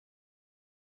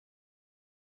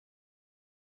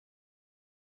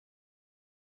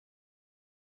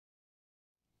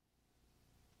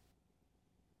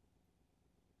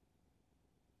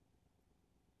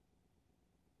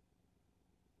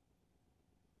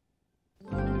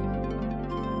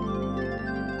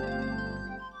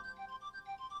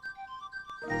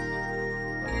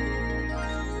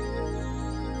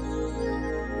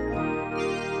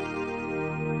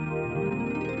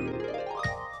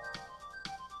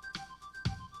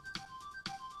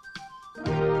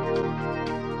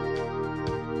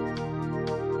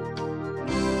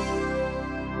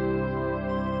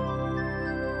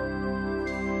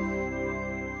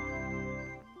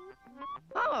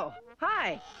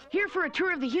Hi, here for a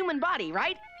tour of the human body,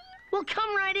 right? Well,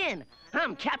 come right in.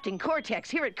 I'm Captain Cortex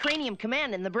here at Cranium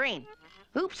Command in the brain.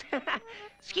 Oops,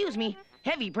 excuse me,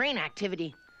 heavy brain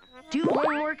activity. Do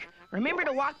homework, remember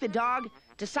to walk the dog,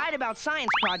 decide about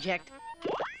science project.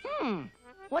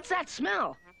 What's that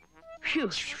smell? Phew,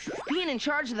 being in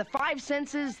charge of the 5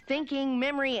 senses, thinking,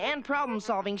 memory, and problem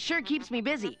solving sure keeps me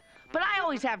busy. But I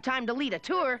always have time to lead a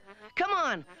tour. Come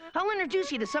on, I'll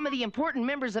introduce you to some of the important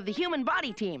members of the human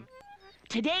body team.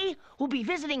 Today, we'll be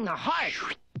visiting the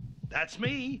heart. That's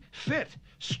me. Fit,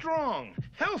 strong,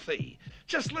 healthy.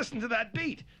 Just listen to that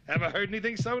beat. Ever heard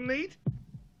anything so neat?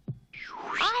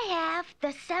 I have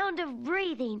the sound of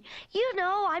breathing. You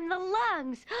know, I'm the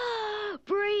lungs.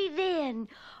 Breathe in.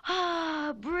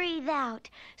 Breathe out.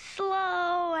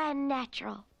 Slow and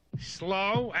natural.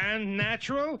 Slow and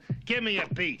natural? Give me a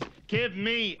beat. Give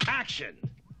me action.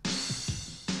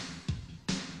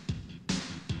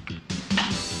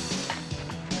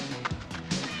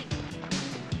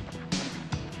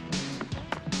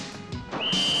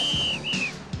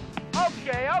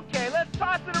 Okay, let's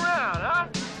toss it around, huh?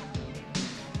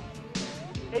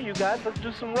 Hey, you guys, let's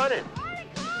do some running.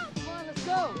 Come on, let's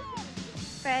go.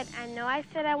 Fred, I know I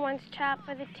said I wanted to try out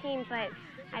for the team, but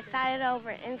I thought it over,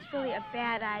 and it's really a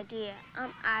bad idea.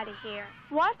 I'm out of here.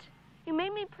 What? You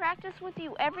made me practice with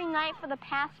you every night for the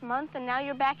past month, and now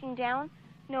you're backing down?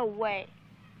 No way.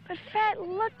 But Fred,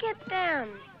 look at them.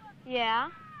 Yeah?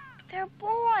 They're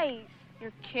boys.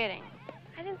 You're kidding.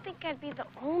 I didn't think I'd be the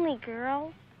only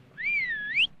girl.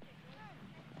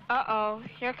 Uh-oh,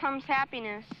 here comes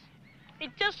happiness. Hey,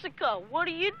 Jessica, what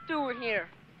are you doing here?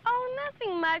 Oh,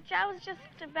 nothing much. I was just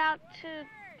about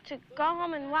to go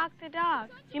home and walk the dog.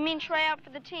 You mean try out for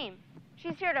the team?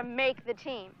 She's here to make the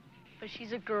team. But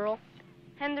she's a girl.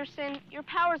 Henderson, your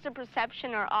powers of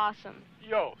perception are awesome.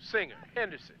 Yo, Singer,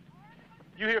 Henderson.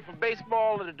 You here for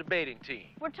baseball or the debating team?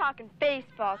 We're talking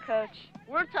baseball, Coach.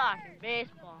 We're talking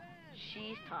baseball.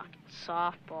 She's talking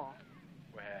softball.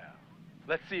 Well,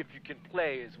 let's see if you can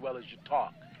play as well as you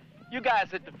talk. You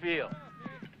guys hit the field.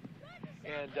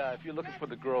 And if you're looking for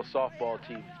the girls' softball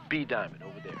team, it's B Diamond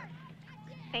over there.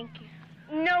 Thank you.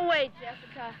 No way,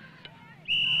 Jessica.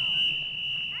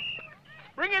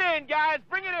 Bring it in, guys.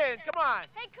 Bring it in. Come on.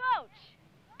 Hey, Coach.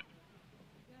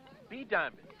 B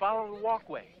Diamond, follow the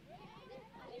walkway.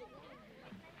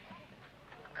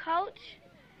 Coach,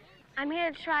 I'm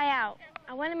here to try out.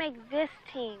 I want to make this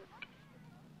team.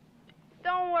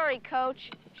 Don't worry,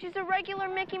 Coach. She's a regular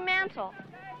Mickey Mantle.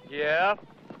 Yeah?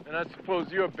 And I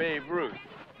suppose you're Babe Ruth.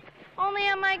 Only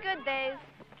on my good days.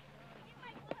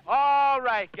 All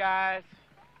right, guys.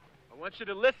 I want you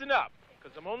to listen up,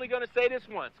 because I'm only going to say this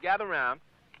once. Gather around.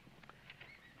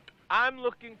 I'm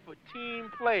looking for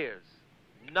team players,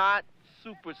 not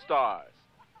superstars.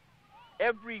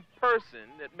 Every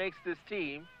person that makes this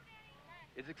team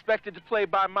is expected to play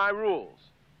by my rules.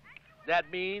 That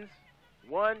means,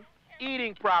 1,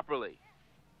 eating properly,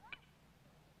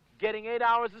 getting 8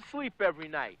 hours of sleep every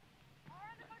night,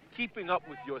 keeping up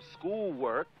with your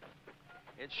schoolwork,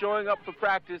 and showing up for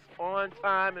practice on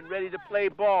time and ready to play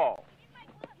ball.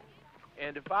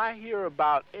 And if I hear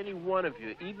about any one of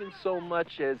you, even so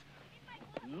much as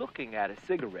looking at a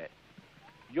cigarette,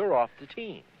 you're off the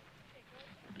team.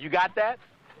 You got that?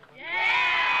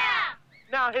 Yeah!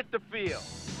 Now hit the field.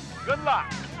 Good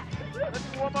luck. Let's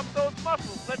warm up those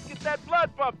muscles. Let's get that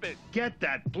blood pumping. Get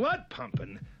that blood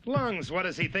pumping? Lungs, what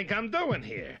does he think I'm doing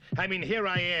here? I mean, here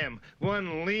I am,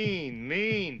 one lean,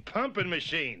 mean pumping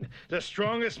machine, the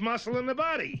strongest muscle in the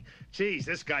body. Geez,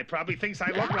 this guy probably thinks I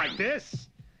look like this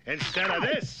instead of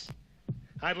this.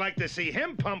 I'd like to see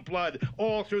him pump blood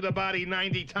all through the body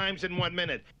 90 times in 1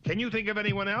 minute. Can you think of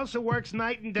anyone else who works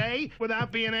night and day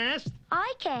without being asked?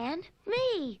 I can.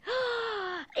 Me.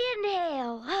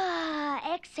 Inhale.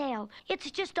 Exhale. It's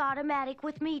just automatic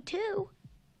with me, too.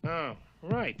 Oh,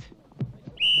 right.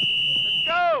 Let's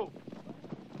go.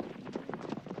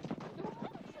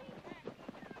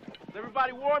 Is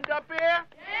everybody warmed up here?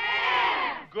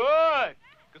 Yeah! Good,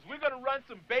 because we're going to run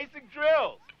some basic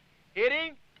drills.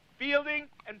 Hitting, fielding,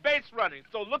 and base running.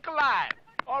 So look alive.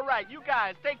 All right, you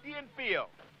guys, take the infield.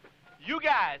 You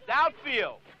guys, the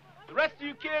outfield. The rest of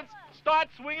you kids, start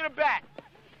swinging a bat.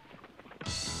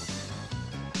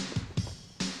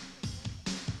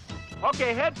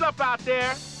 Okay, heads up out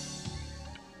there.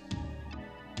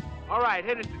 All right,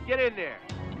 Henderson, get in there.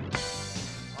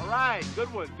 All right,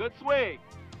 good one, good swing.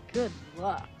 Good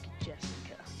luck,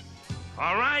 Jessica.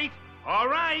 All right,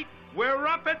 we're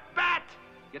up at bat.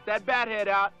 Get that bat head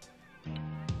out.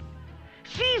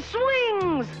 She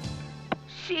swings!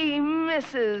 She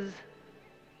misses.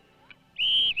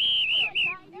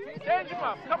 Change him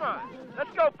up. Come on.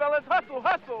 Let's go, fellas. Hustle,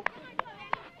 hustle.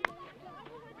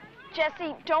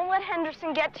 Jesse, don't let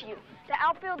Henderson get to you. The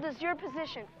outfield is your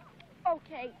position.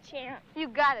 Okay, champ. You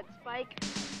got it, Spike.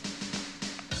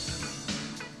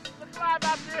 Look alive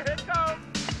out there. Here it comes.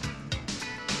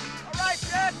 All right,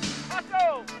 Jess.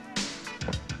 Hustle.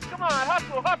 Come on,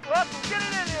 hustle, hustle, hustle. Get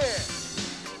it in here.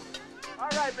 All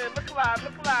right, man. Look alive,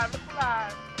 look alive, look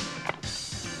alive.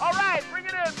 All right, bring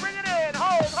it in, bring it in.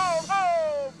 Hold, hold,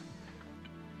 hold.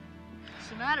 What's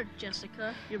the matter,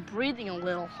 Jessica? You're breathing a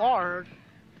little hard.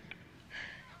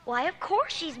 Why, of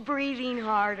course she's breathing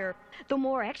harder. The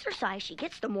more exercise she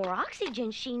gets, the more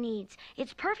oxygen she needs.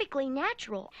 It's perfectly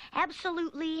natural,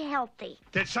 absolutely healthy.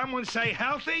 Did someone say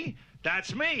healthy?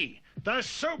 That's me, the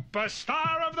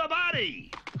superstar of the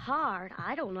body. Hard,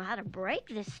 I don't know how to break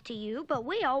this to you, but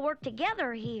we all work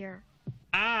together here.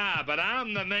 Ah, but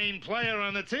I'm the main player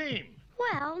on the team.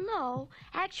 Well, no.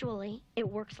 Actually, it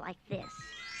works like this.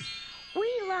 We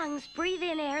lungs breathe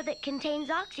in air that contains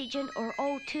oxygen, or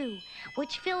O2,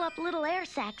 which fill up little air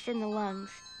sacs in the lungs.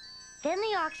 Then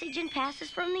the oxygen passes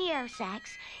from the air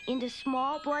sacs into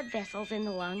small blood vessels in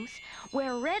the lungs,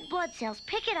 where red blood cells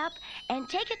pick it up and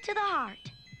take it to the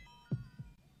heart.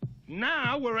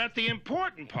 Now we're at the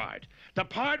important part, the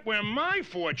part where my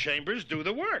 4 chambers do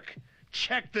the work.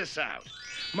 Check this out.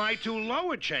 My 2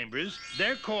 lower chambers,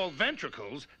 they're called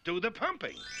ventricles, do the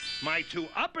pumping. My 2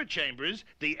 upper chambers,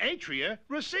 the atria,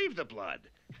 receive the blood.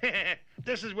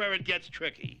 This is where it gets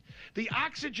tricky. The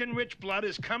oxygen-rich blood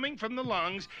is coming from the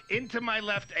lungs into my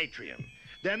left atrium.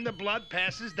 Then the blood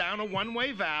passes down a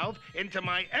one-way valve into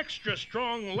my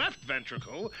extra-strong left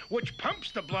ventricle, which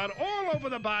pumps the blood all over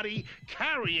the body,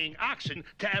 carrying oxygen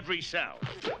to every cell.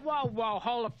 Whoa, whoa,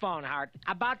 hold the phone, Hart.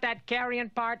 About that carrying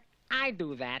part, I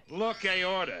do that. Look,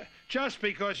 aorta, just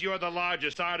because you're the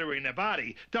largest artery in the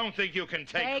body, don't think you can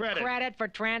take credit. Take credit for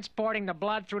transporting the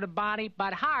blood through the body,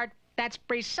 but Hart, that's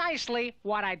precisely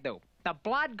what I do. The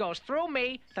blood goes through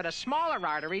me to the smaller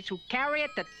arteries who carry it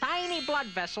to tiny blood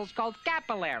vessels called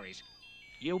capillaries.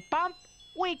 You pump,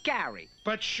 we carry.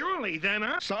 But surely then,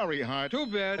 Sorry, Hart. Too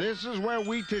bad. This is where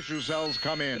we tissue cells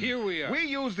come in. Here we are. We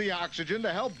use the oxygen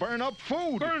to help burn up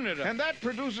food. Burn it up. And that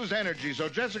produces energy so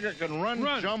Jessica can run,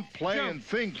 jump, play, and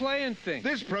think. Play and think.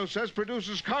 This process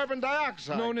produces carbon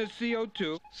dioxide. Known as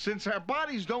CO2. Since our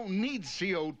bodies don't need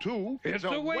CO2, It's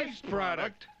a waste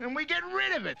product. and we get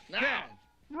rid of it. Now.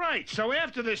 right, so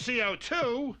after the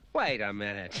CO2... Wait a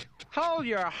minute. Hold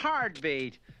your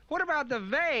heartbeat. What about the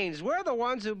veins? We're the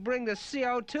ones who bring the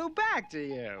CO2 back to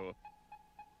you.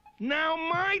 Now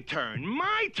my turn,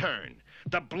 my turn.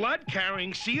 The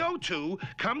blood-carrying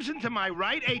CO2 comes into my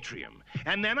right atrium,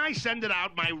 and then I send it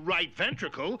out my right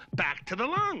ventricle back to the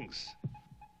lungs.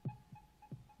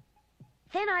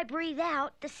 Then I breathe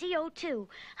out the CO2.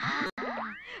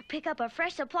 Pick up a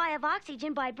fresh supply of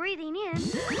oxygen by breathing in,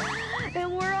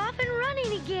 and we're off and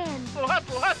running again.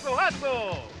 Hustle, hustle,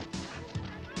 hustle!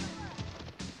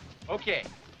 Okay,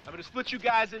 I'm gonna split you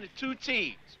guys into 2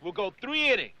 teams. We'll go 3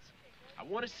 innings. I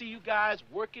want to see you guys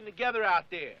working together out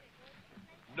there.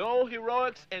 No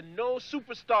heroics and no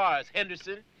superstars,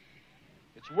 Henderson.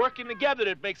 It's working together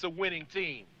that makes a winning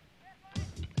team.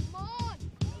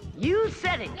 You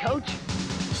said it, Coach.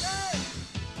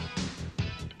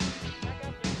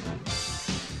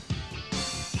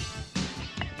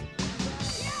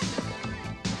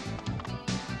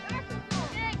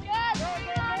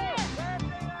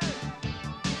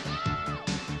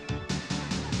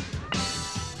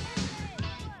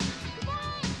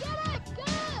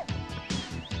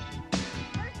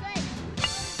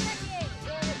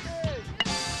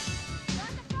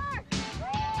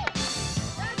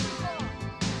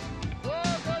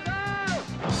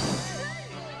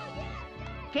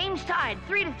 Game's tied,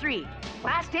 3-3.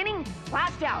 Last inning,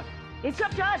 last out. It's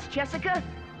up to us, Jessica.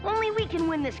 Only we can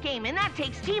win this game, and that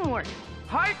takes teamwork.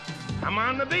 Hart? I'm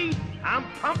on the beat. I'm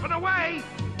pumping away.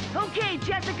 Okay,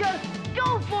 Jessica,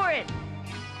 go for it!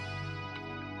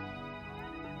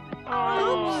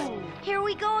 Oops! Here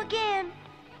we go again.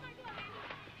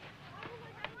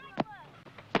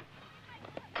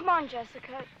 Come on,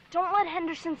 Jessica. Don't let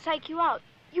Henderson psych you out.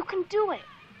 You can do it.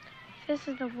 This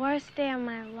is the worst day of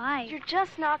my life. You're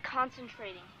just not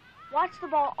concentrating. Watch the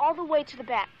ball all the way to the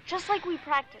bat, just like we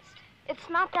practiced. It's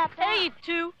not that bad. Hey, you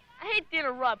two. I hate to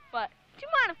interrupt, but do you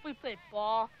mind if we play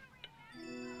ball?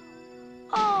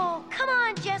 Oh, come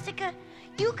on, Jessica.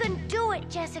 You can do it,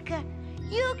 Jessica.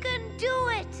 You can do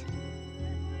it.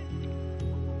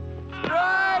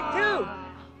 Strike 2!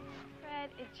 Fred,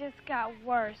 it just got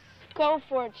worse. Go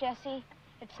for it, Jesse.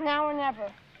 It's now or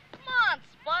never. Come on,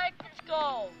 Spike, let's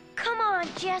go. Come on,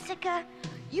 Jessica.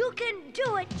 You can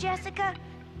do it, Jessica.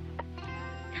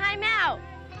 Time out.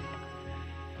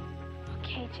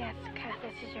 Okay, Jessica,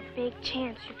 this is your big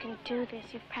chance. You can do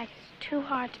this. You've practiced too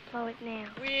hard to blow it now.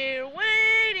 We're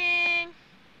waiting.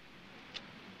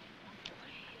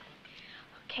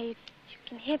 Okay, you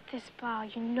can hit this ball.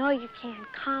 You know you can.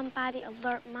 Calm body,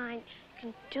 alert mind.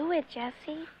 You can do it,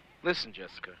 Jesse. Listen,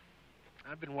 Jessica,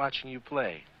 I've been watching you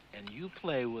play, and you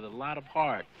play with a lot of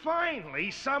heart.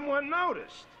 Finally, someone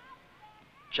noticed.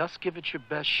 Just give it your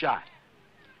best shot.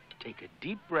 Take a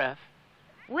deep breath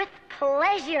With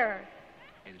pleasure.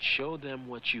 and show them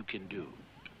what you can do.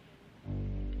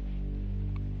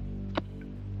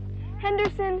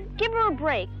 Henderson, give her a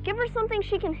break. Give her something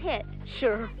she can hit.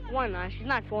 Sure, why not? She's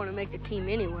not going to make the team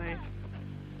anyway.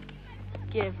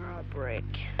 Give her a break.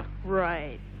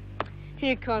 Right.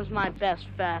 Here comes my best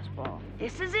fastball.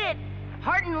 This is it.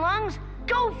 Heart and lungs,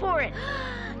 go for it.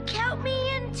 Count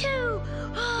me in too.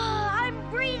 I'm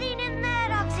breathing in that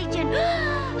oxygen.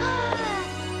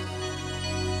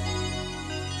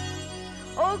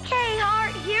 Okay,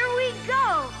 heart, here we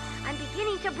go. I'm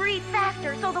beginning to breathe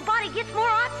faster so the body gets more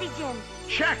oxygen.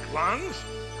 Check, lungs.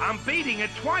 I'm beating at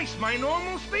twice my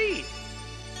normal speed.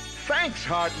 Thanks,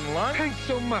 heart and lungs. Thanks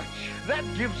so much. That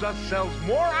gives us cells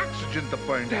more oxygen to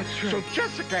burn. That's right. So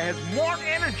Jessica has more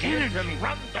energy and can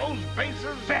run those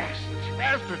bases Fast.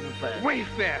 faster than fast. Way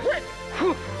fast.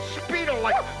 Quick. Speed of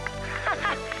light.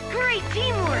 Great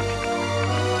teamwork.